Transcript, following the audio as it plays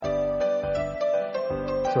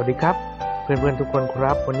สวัสดีครับเพื่อนๆทุกคนค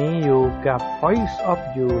รับวันนี้อยู่กับ Voice of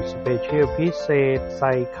You Special พิเศษใ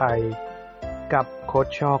ส่ไข่กับโค้ช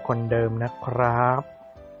ช่อคนเดิมนะครับ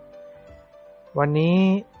วันนี้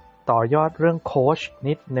ต่อยอดเรื่องโค้ช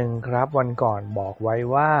นิดหนึ่งครับวันก่อนบอกไว้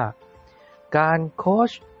ว่าการโค้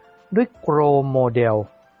ชด้วย Grow Model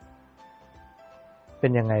เป็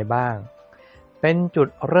นยังไงบ้างเป็นจุด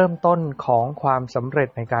เริ่มต้นของความสำเร็จ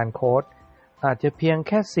ในการโค้ชอาจจะเพียงแ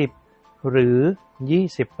ค่10หรือ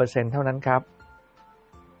 20% เท่านั้นครับ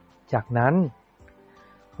จากนั้น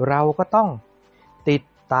เราก็ต้องติด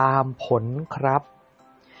ตามผลครับ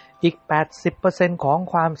อีก 80% ของ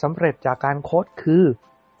ความสำเร็จจากการโค้ชคือ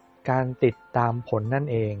การติดตามผลนั่น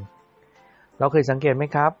เองเราเคยสังเกตไหม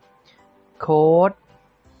ครับโค้ช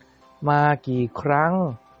มากี่ครั้ง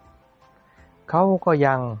เขาก็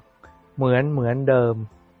ยังเหมือนเดิม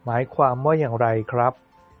หมายความว่าอย่างไรครับ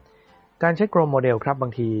การใช้ Grow Model ครับบา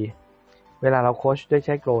งทีเวลาเราโค้ชด้วยใ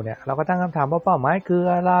ช้ Grow เนี่ยเราก็ตั้งคำถามว่าเป้าหมายคือ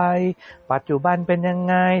อะไรปัจจุบันเป็นยัง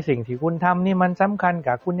ไงสิ่งที่คุณทำนี่มันสำคัญ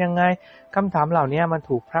กับคุณยังไงคำถามเหล่านี้มัน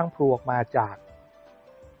ถูกพรั่งพรูออกมาจาก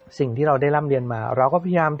สิ่งที่เราได้ร่ำเรียนมาเราก็พ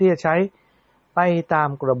ยายามที่จะใช้ไปตาม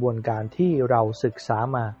กระบวนการที่เราศึกษา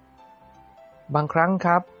มาบางครั้งค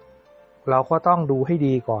รับเราก็ต้องดูให้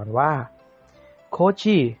ดีก่อนว่าโค้ช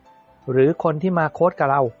หรือคนที่มาโค้ชกับ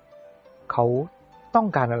เราเขาต้อง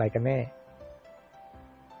การอะไรกันแน่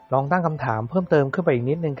ลองตั้งคำถามเพิ่มเติมขึ้นไปอีก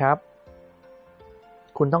นิดนึงครับ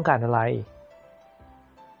คุณต้องการอะไร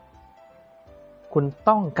คุณ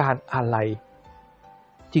ต้องการอะไร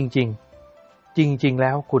จริงๆแ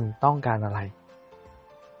ล้วคุณต้องการอะไร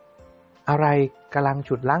อะไรกำลัง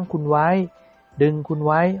ฉุดรั้งคุณไว้ดึงคุณไ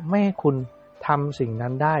ว้ไม่ให้คุณทำสิ่งนั้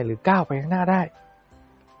นได้หรือก้าวไปข้างหน้าได้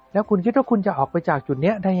แล้วคุณคิดว่าคุณจะออกไปจากจุด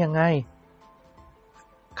นี้ได้ยังไง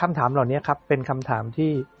คำถามเหล่านี้ครับเป็นคำถาม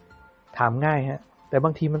ที่ถามง่ายฮะแต่บ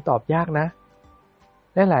างทีมันตอบยากนะ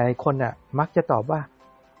และหลายคนน่ะมักจะตอบว่า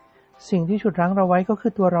สิ่งที่ฉุดรั้งเราไว้ก็คื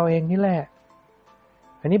อตัวเราเองนี่แหละ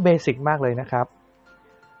อันนี้เบสิกมากเลยนะครับ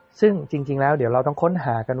ซึ่งจริงๆแล้วเดี๋ยวเราต้องค้นห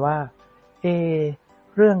ากันว่า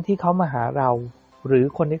เรื่องที่เขามาหาเราหรือ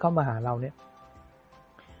คนที่เขามาหาเราเนี่ย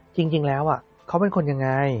จริงๆแล้วอ่ะเขาเป็นคนยังไง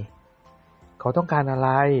เขาต้องการอะไร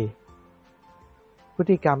พฤ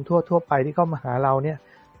ติกรรมทั่วไปที่เขามาหาเราเนี่ย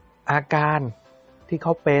อาการที่เข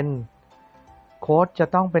าเป็นโค้ชจะ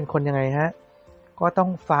ต้องเป็นคนยังไงฮะก็ต้อง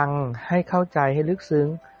ฟังให้เข้าใจให้ลึกซึ้ง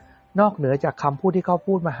นอกเหนือจากคำพูดที่เขา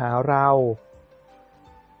พูดมาหาเรา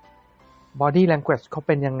body language เขาเ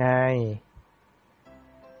ป็นยังไง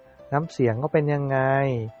น้ำเสียงเขาเป็นยังไง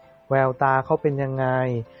แววตาเขาเป็นยังไง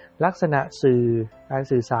ลักษณะสื่อการ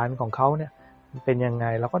สื่อสารของเขาเนี่ยเป็นยังไง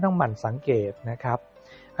เราก็ต้องหมั่นสังเกตนะครับ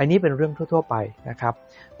อันนี้เป็นเรื่องทั่วๆไปนะครับ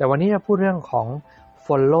แต่วันนี้จะพูดเรื่องของ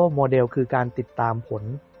Follow Model คือการติดตามผล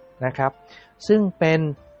นะครับซึ่งเป็น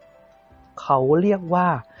เขาเรียกว่า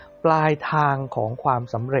ปลายทางของความ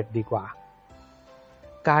สำเร็จดีกว่า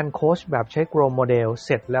การโค้ชแบบใช้ Grow Model เส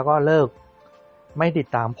ร็จแล้วก็เลิกไม่ติด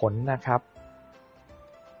ตามผลนะครับ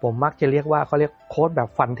ผมมักจะเรียกว่าเขาเรียกโค้ชแบบ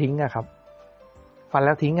ฟันทิ้งอะครับฟันแ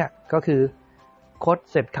ล้วทิ้งอะก็คือโค้ช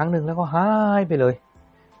เสร็จครั้งหนึ่งแล้วก็หายไปเลย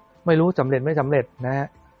ไม่รู้สำเร็จไม่สำเร็จนะฮะ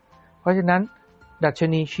เพราะฉะนั้นดัช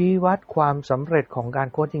นีชี้วัดความสำเร็จของการ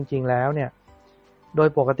โค้ชจริงๆแล้วเนี่ยโดย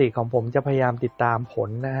ปกติของผมจะพยายามติดตามผล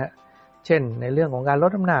นะฮะเช่นในเรื่องของการล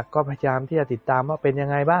ดน้ำหนักก็พยายามที่จะติดตามว่าเป็นยัง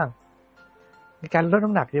ไงบ้างการลด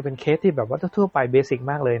น้ำหนักจะเป็นเคสที่แบบว่าทั่วไปเบสิก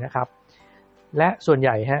มากเลยนะครับและส่วนให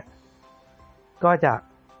ญ่ฮะก็จะ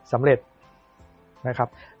สำเร็จนะครับ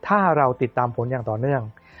ถ้าเราติดตามผลอย่างต่อเนื่อง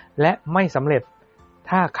และไม่สำเร็จ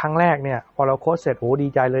ถ้าครั้งแรกเนี่ยพอเราโค้ชเสร็จโอ้ดี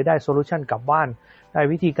ใจเลยได้โซลูชันกลับบ้านได้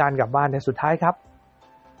วิธีการกลับบ้านแต่สุดท้ายครับ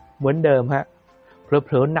เหมือนเดิมฮะเผ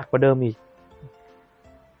ลอๆหนักกว่าเดิมอีก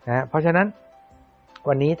นะเพราะฉะนั้น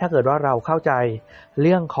วันนี้ถ้าเกิดว่าเราเข้าใจเ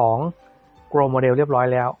รื่องของ Grow Model เรียบร้อย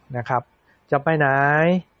แล้วนะครับจะไปไหน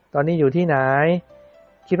ตอนนี้อยู่ที่ไหน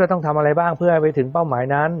คิดว่าต้องทำอะไรบ้างเพื่อไปถึงเป้าหมาย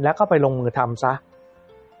นั้นแล้วก็ไปลงมือทำซะ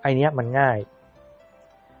ไอเนี้ยมันง่าย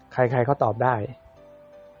ใครๆเขาตอบได้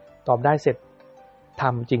เสร็จท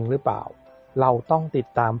ำจริงหรือเปล่าเราต้องติด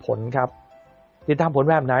ตามผลครับติดตามผล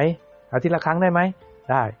แบบไหนอาทิตย์ละครั้งได้ไหม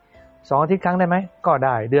ได้2 อาทิตย์ครั้งได้ไหมก็ไ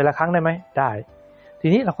ด้เดือนละครั้งได้ไหมได้ที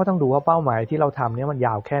นี้เราก็ต้องดูว่าเป้าหมายที่เราทำเนี่ยมันย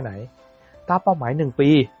าวแค่ไหนถ้าเป้าหมาย1 ปี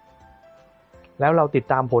แล้วเราติด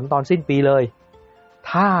ตามผลตอนสิ้นปีเลย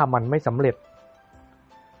ถ้ามันไม่สำเร็จ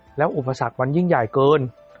แล้วอุปสรรคมันยิ่งใหญ่เกิน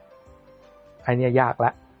ไอ้เนี่ยยากแ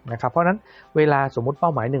ล้วนะครับเพราะนั้นเวลาสมมุติเป้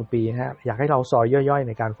าหมาย1 ปีนะฮะอยากให้เราซอยย่อยๆใ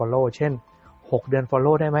นการ follow เช่น6 เดือน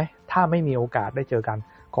follow ได้ไหมถ้าไม่มีโอกาสได้เจอกัน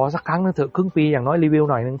ขอสักครั้งนึงเถอะครึ่งปีอย่างน้อยรีวิว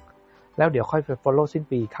หน่อยนึงแล้วเดี๋ยวค่อยไป follow สิ้น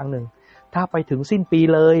ปีอีกครั้งนึงถ้าไปถึงสิ้นปี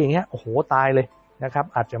เลยอย่างเงี้ยโอ้โหตายเลยนะครับ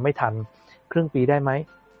อาจจะไม่ทันครึ่งปีได้ไหม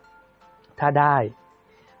ถ้าได้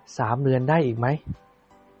 3 เดือนได้อีกไหม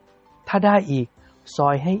ถ้าได้อีกซอ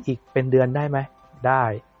ยให้อีกเป็นเดือนได้ไหมได้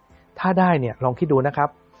ถ้าได้เนี่ยลองคิดดูนะครับ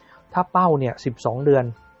ถ้าเป้าเนี่ย12 เดือน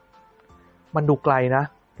มันดูไกลนะ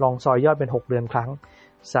ลองซอยย่อยเป็น6 เดือนครั้ง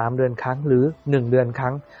3 เดือนครั้งหรือ1 เดือนค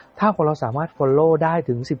รั้งถ้าเราสามารถ follow ได้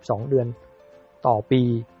ถึง12 เดือนต่อปี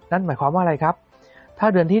นั่นหมายความว่าอะไรครับถ้า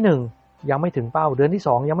เดือนที่1ยังไม่ถึงเป้าเดือนที่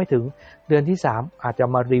2ยังไม่ถึงเดือนที่3อาจจะ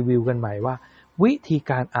มารีวิวกันใหม่ว่าวิธี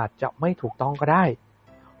การอาจจะไม่ถูกต้องก็ได้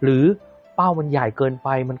หรือเป้ามันใหญ่เกินไป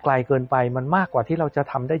มันไกลเกินไปมันมากกว่าที่เราจะ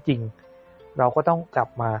ทำได้จริงเราก็ต้องกลับ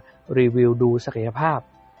มารีวิวดูศักยภาพ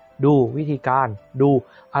ดูวิธีการดู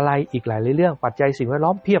อะไรอีกหลายเรื่องปัจจัยสิ่งแวดล้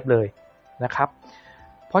อมเพียบเลยนะครับ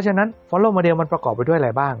เพราะฉะนั้น Follow Model มันประกอบไปด้วยอะไร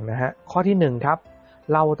บ้างนะฮะข้อที่1ครับ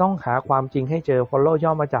เราต้องหาความจริงให้เจอ Follow ย่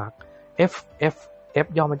อมาจาก F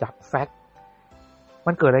ย่อมาจาก Fact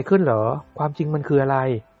มันเกิดอะไรขึ้นเหรอความจริงมันคืออะไร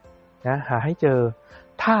นะหาให้เจอ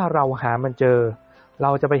ถ้าเราหามันเจอเร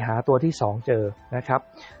าจะไปหาตัวที่2เจอนะครับ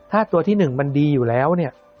ถ้าตัวที่1มันดีอยู่แล้วเนี่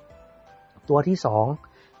ยตัวที่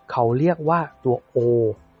2เขาเรียกว่าตัว O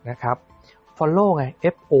นะครับ Follow ไง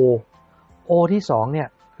FO O ที่2เนี่ย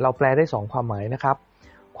เราแปลได้2ความหมายนะครับ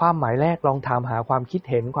ความหมายแรกลองถามหาความคิด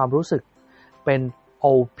เห็นความรู้สึกเป็น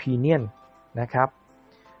opinion นะครับ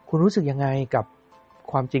คุณรู้สึกยังไงกับ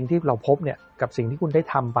ความจริงที่เราพบเนี่ยกับสิ่งที่คุณได้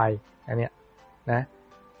ทำไปอันเนี้ยนะ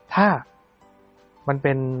ถ้ามันเ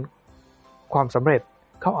ป็นความสำเร็จ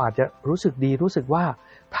เขาอาจจะรู้สึกดีรู้สึกว่า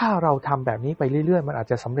ถ้าเราทำแบบนี้ไปเรื่อยๆมันอาจ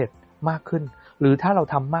จะสำเร็จมากขึ้นหรือถ้าเรา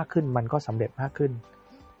ทำมากขึ้นมันก็สำเร็จมากขึ้น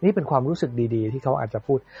นี่เป็นความรู้สึกดีๆที่เขาอาจจะ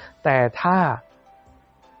พูดแต่ถ้า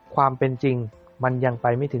ความเป็นจริงมันยังไป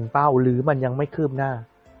ไม่ถึงเป้าหรือมันยังไม่คืบหน้า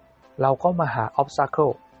เราก็มาหา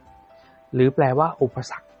obstacle หรือแปลว่าอุป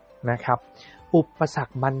สรรคนะครับอุปสร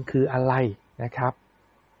รคมันคืออะไรนะครับ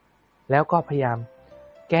แล้วก็พยายาม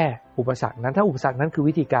แก้อุปสรรคนั้นถ้าอุปสรรคนั้นคือ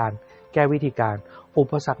วิธีการแก้วิธีการอุ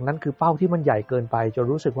ปสรรคนั้นคือเป้าที่มันใหญ่เกินไปจน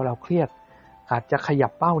รู้สึกว่าเราเครียดอาจจะขยั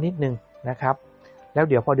บเป้านิดนึงนะครับแล้ว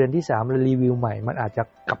เดี๋ยวพอเดือนที่3เรารีวิวใหม่มันอาจจะ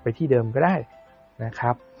กลับไปที่เดิมก็ได้นะค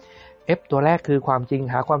รับ F ตัวแรกคือความจริง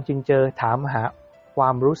หาความจริงเจอถามหาควา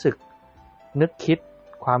มรู้สึกนึกคิด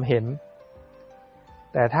ความเห็น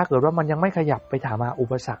แต่ถ้าเกิดว่ามันยังไม่ขยับไปถามหาอุ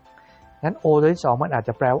ปสรรคงั้น O ตัวที่2มันอาจจ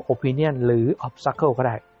ะแปลว่า opinion หรือ obstacle ก็ไ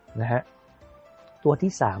ด้นะฮะตัว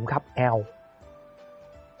ที่3ครับ L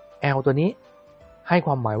ตัวนี้ให้ค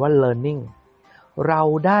วามหมายว่า learning เรา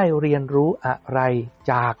ได้เรียนรู้อะไร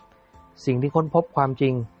จากสิ่งที่ค้นพบความจริ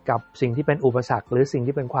งกับสิ่งที่เป็นอุปสรรคหรือสิ่ง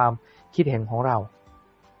ที่เป็นความคิดเห็นของเรา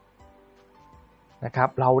นะครับ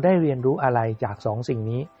เราได้เรียนรู้อะไรจาก2สิ่ง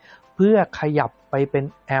นี้เพื่อขยับไปเป็น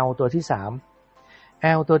L ตัวที่3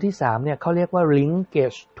 L ตัวที่3เนี่ยเขาเรียกว่า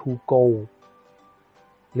linkage to goal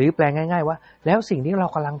หรือแปลง่ายๆว่าแล้วสิ่งที่เรา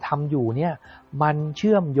กำลังทำอยู่เนี่ยมันเ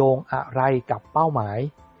ชื่อมโยงอะไรกับเป้าหมาย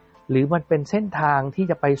หรือมันเป็นเส้นทางที่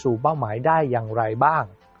จะไปสู่เป้าหมายได้อย่างไรบ้าง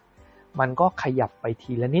มันก็ขยับไป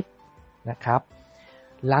ทีละนิดนะครับ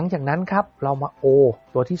หลังจากนั้นครับเรามา O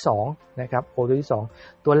ตัวที่2นะครับ O ตัวที่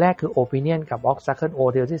2ตัวแรกคือ opinion กับ obstacle O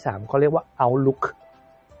ตัวที่3เขาเรียกว่า outlook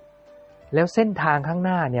แล้วเส้นทางข้างห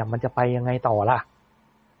น้าเนี่ยมันจะไปยังไงต่อล่ะ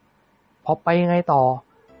พอไปยังไงต่อ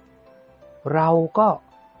เราก็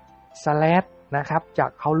slash นะครับจาก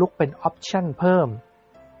outlook เป็น option เพิ่ม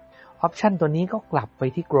option ตัวนี้ก็กลับไป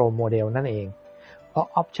ที่ grow model นั่นเองเพราะ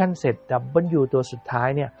option เสร็จ W ตัวสุดท้าย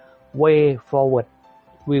เนี่ย way forward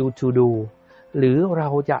will to do หรือเรา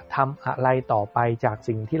จะทำอะไรต่อไปจาก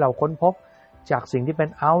สิ่งที่เราค้นพบจากสิ่งที่เป็น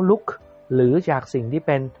outlook หรือจากสิ่งที่เ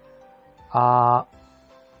ป็น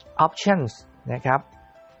options นะครับ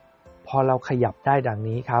พอเราขยับได้ดัง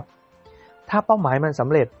นี้ครับถ้าเป้าหมายมันสำ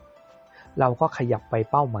เร็จเราก็ขยับไป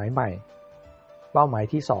เป้าหมายใหม่เป้าหมาย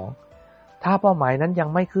ที่2ถ้าเป้าหมายนั้นยัง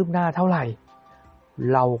ไม่คืบหน้าเท่าไหร่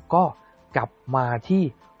เราก็กลับมาที่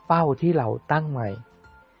เป้าที่เราตั้งใหม่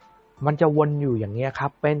มันจะวนอยู่อย่างนี้ครั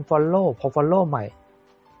บเป็น follow พอ follow ใหม่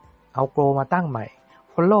เอา grow มาตั้งใหม่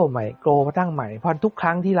follow ใหม่ grow มาตั้งใหม่เพราะทุกค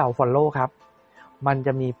รั้งที่เรา follow ครับมันจ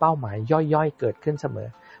ะมีเป้าหมายย่อยๆเกิดขึ้นเสมอ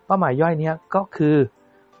เป้าหมายย่อยนี้ก็คือ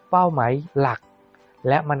เป้าหมายหลัก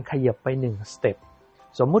และมันขยับไป1สเต็ป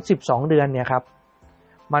สมมุติ12เดือนเนี่ยครับ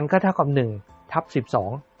มันก็เท่ากับ1/12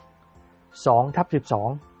 2/12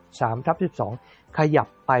 3/12ขยับ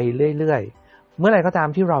ไปเรื่อยๆเมื่อไหร่ก็ตาม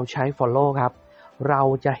ที่เราใช้ follow ครับเรา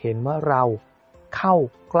จะเห็นว่าเราเข้า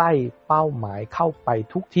ใกล้เป้าหมายเข้าไป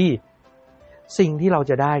ทุกที่สิ่งที่เรา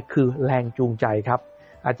จะได้คือแรงจูงใจครับ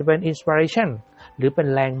อาจจะเป็น inspiration หรือเป็น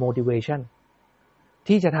แรง motivation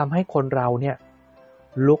ที่จะทำให้คนเราเนี่ย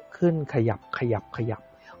ลุกขึ้นขยับ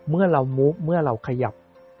เมื่อเรา move เมื่อเราขยับ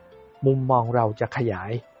มุมมองเราจะขยา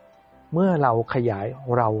ยเมื่อเราขยาย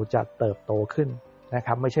เราจะเติบโตขึ้นนะค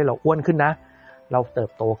รับไม่ใช่เราอ้วนขึ้นนะเราเติ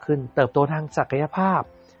บโตขึ้นเติบโตทางศักยภาพ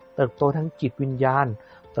เติบโตทางจิตวิญญาณ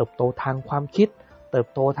เติบโตทางความคิดเติบ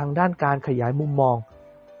โตทางด้านการขยายมุมมอง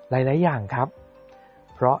หลายๆอย่างครับ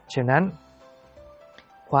เพราะฉะนั้น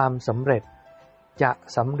ความสำเร็จจะ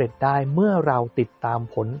สำเร็จได้เมื่อเราติดตาม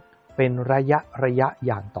ผลเป็นระยะอ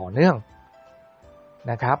ย่างต่อเนื่อง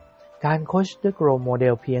นะครับการโค้ชด้วย Grow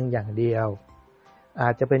Model เพียงอย่างเดียวอา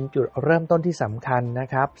จจะเป็นจุดเริ่มต้นที่สำคัญนะ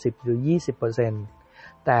ครับ10 หรือ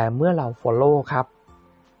 20% แต่เมื่อเรา follow ครับ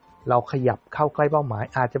เราขยับเข้าใกล้เป้าหมาย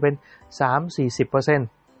อาจจะเป็น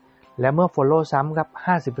 3-40% และเมื่อ follow ซ้ำครับ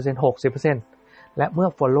 50% 60% และเมื่อ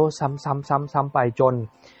follow ซ้ำๆไปจน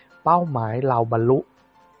เป้าหมายเราบรรลุ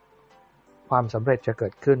ความสำเร็จจะเกิ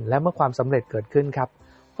ดขึ้นและเมื่อความสำเร็จเกิดขึ้นครับ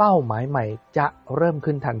เป้าหมายใหม่จะเริ่ม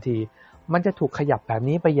ขึ้นทันทีมันจะถูกขยับแบบ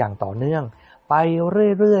นี้ไปอย่างต่อเนื่องไป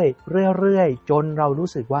เรื่อยๆจนเรารู้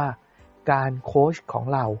สึกว่าการโค้ชของ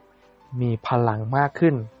เรามีพลังมาก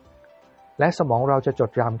ขึ้นและสมองเราจะจด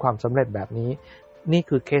จำความสำเร็จแบบนี้นี่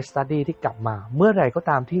คือ case study ที่กลับมาเมื่อไหร่ก็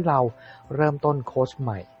ตามที่เราเริ่มต้นโค้ชให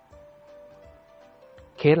ม่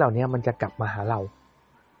เคสเหล่านี้มันจะกลับมาหาเร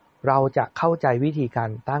าจะเข้าใจวิธีการ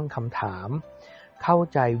ตั้งคำถามเข้า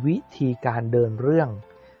ใจวิธีการเดินเรื่อง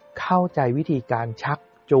เข้าใจวิธีการชัก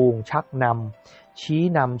จูงชักนำ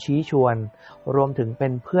ชี้ชวนรวมถึงเป็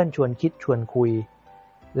นเพื่อนชวนคิดชวนคุย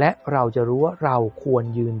และเราจะรู้ว่าเราควร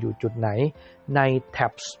ยืนอยู่จุดไหนใน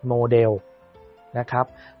TAPS Model นะครับ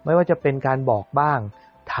ไม่ว่าจะเป็นการบอกบ้าง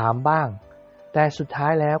ถามบ้างแต่สุดท้า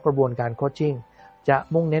ยแล้วกระบวนการโคชชิ่งจะ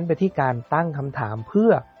มุ่งเน้นไปที่การตั้งคำถามเพื่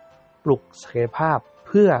อปลุกศักยภาพเ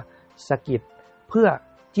พื่อสะกิดเพื่อ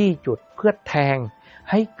จี้จุดเพื่อแทง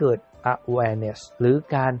ให้เกิด awareness หรือ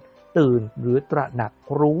การตื่นหรือตระหนัก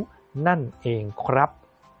รู้นั่นเองครับ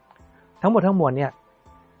ทั้งหมดทั้งมวลเนี่ย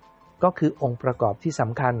ก็คือองค์ประกอบที่ส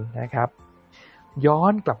ำคัญนะครับย้อ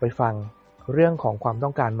นกลับไปฟังเรื่องของความต้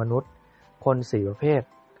องการมนุษย์คน4ประเภท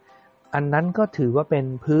อันนั้นก็ถือว่าเป็น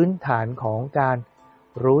พื้นฐานของการ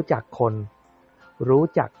รู้จักคนรู้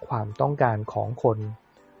จักความต้องการของคน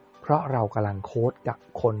เพราะเรากำลังโค้ชกับ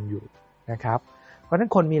คนอยู่นะครับเพราะฉะนั้น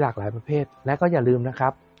คนมีหลากหลายประเภทและก็อย่าลืมนะครั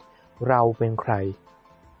บเราเป็นใคร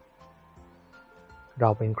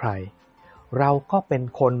เราก็เป็น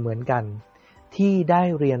คนเหมือนกันที่ได้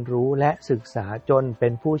เรียนรู้และศึกษาจนเป็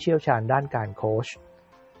นผู้เชี่ยวชาญด้านการโค้ช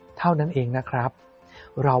เท่านั้นเองนะครับ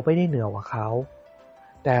เราไม่ได้เหนือกว่าเขา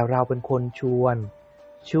แต่เราเป็นคนชวน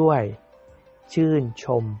ช่วยชื่นช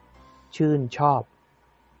มชื่นชอบ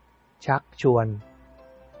ชักชวน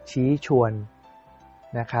ชี้ชวน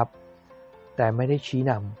นะครับแต่ไม่ได้ชี้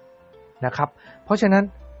นำนะครับเพราะฉะนั้น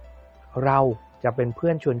เราจะเป็นเพื่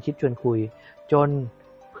อนชวนคิดชวนคุยจน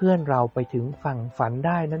เพื่อนเราไปถึงฝั่งฝันไ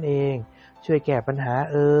ด้นั่นเองช่วยแก้ปัญหา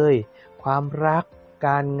ความรักก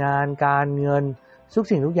ารงานการเงินทุก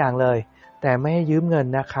สิ่งทุกอย่างเลยแต่ไม่ให้ยืมเงิน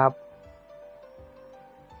นะครับ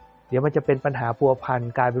เดี๋ยวมันจะเป็นปัญหาพัวพัน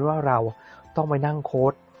กลายเป็นว่าเราต้องไปนั่งโค้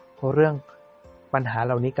ชเรื่องปัญหาเ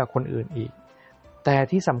หล่านี้กับคนอื่นอีกแต่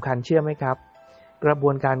ที่สำคัญเชื่อไหมครับกระบ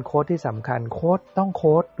วนการโค้ชที่สำคัญโค้ชต้องโ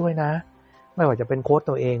ค้ชด้วยนะไม่ว่าจะเป็นโค้ช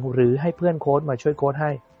ตัวเองหรือให้เพื่อนโค้ชมาช่วยโค้ชใ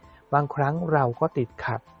ห้บางครั้งเราก็ติด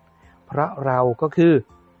ขัดเพราะเราก็คือ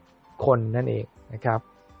คนนั่นเองนะครับ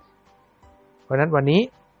เพราะนั้นวันนี้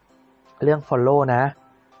เรื่อง follow นะ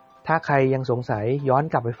ถ้าใครยังสงสัยย้อน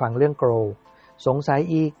กลับไปฟังเรื่อง grow สงสัย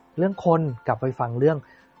อีกเรื่องคนกลับไปฟังเรื่อง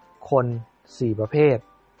คน4ประเภท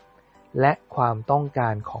และความต้องกา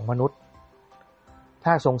รของมนุษย์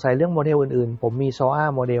ถ้าสงสัยเรื่องโมเดลอื่นๆผมมี SOA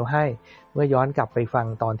โมเดลให้เมื่อย้อนกลับไปฟัง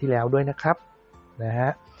ตอนที่แล้วด้วยนะครับนะฮ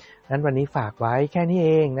ะนั้นวันนี้ฝากไว้แค่นี้เ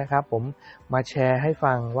องนะครับผมมาแชร์ให้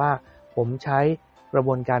ฟังว่าผมใช้กระบ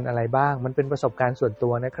วนการอะไรบ้างมันเป็นประสบการณ์ส่วนตั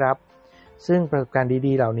วนะครับซึ่งประสบการณ์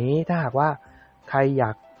ดีๆเหล่านี้ถ้าหากว่าใครอย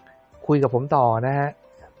ากคุยกับผมต่อนะฮะ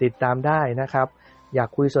ติดตามได้นะครับอยาก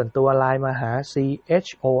คุยส่วนตัวไลน์มาหา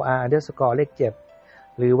CHOR_7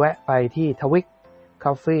 หรือแวะไปที่ทวิก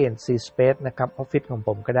Coffee and Sea Space นะครับออฟฟิศของผ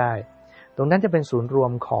มก็ได้ตรงนั้นจะเป็นศูนย์รว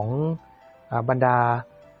มของบรรดา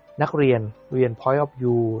นักเรียนPoint of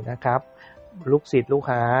View นะครับลูกศิษย์ลูก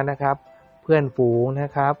หานะครับเพื่อนฝูงน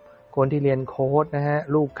ะครับคนที่เรียนโค้ชนะฮะ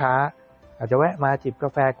ลูกค้าอาจจะแวะมาจิบกา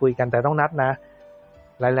แฟคุยกันแต่ต้องนัดนะ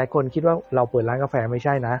หลายๆคนคิดว่าเราเปิดร้านกาแฟไม่ใ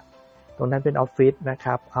ช่นะตรงนั้นเป็นออฟฟิศนะค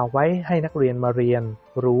รับเอาไว้ให้นักเรียนมาเรียน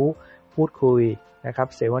รู้พูดคุยนะครับ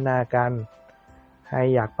เสวนากันใคร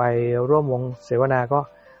อยากไปร่วมวงเสวนาก็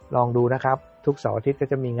ลองดูนะครับทุกเสาร์อาทิตย์ก็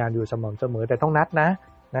จะมีงานอยู่สม่ำเสมอแต่ต้องนัด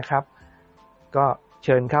นะครับก็เ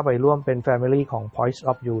ชิญเข้าไปร่วมเป็น Family ของ Point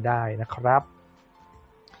of View ได้นะครับ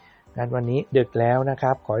งั้นวันนี้ดึกแล้วนะค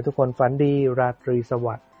รับขอให้ทุกคนฝันดีราตรีส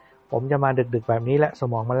วัสดิ์ผมจะมาดึกๆแบบนี้แหละส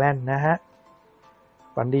มองมันแล่นนะฮะ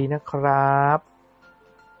ฝันดีนะครับ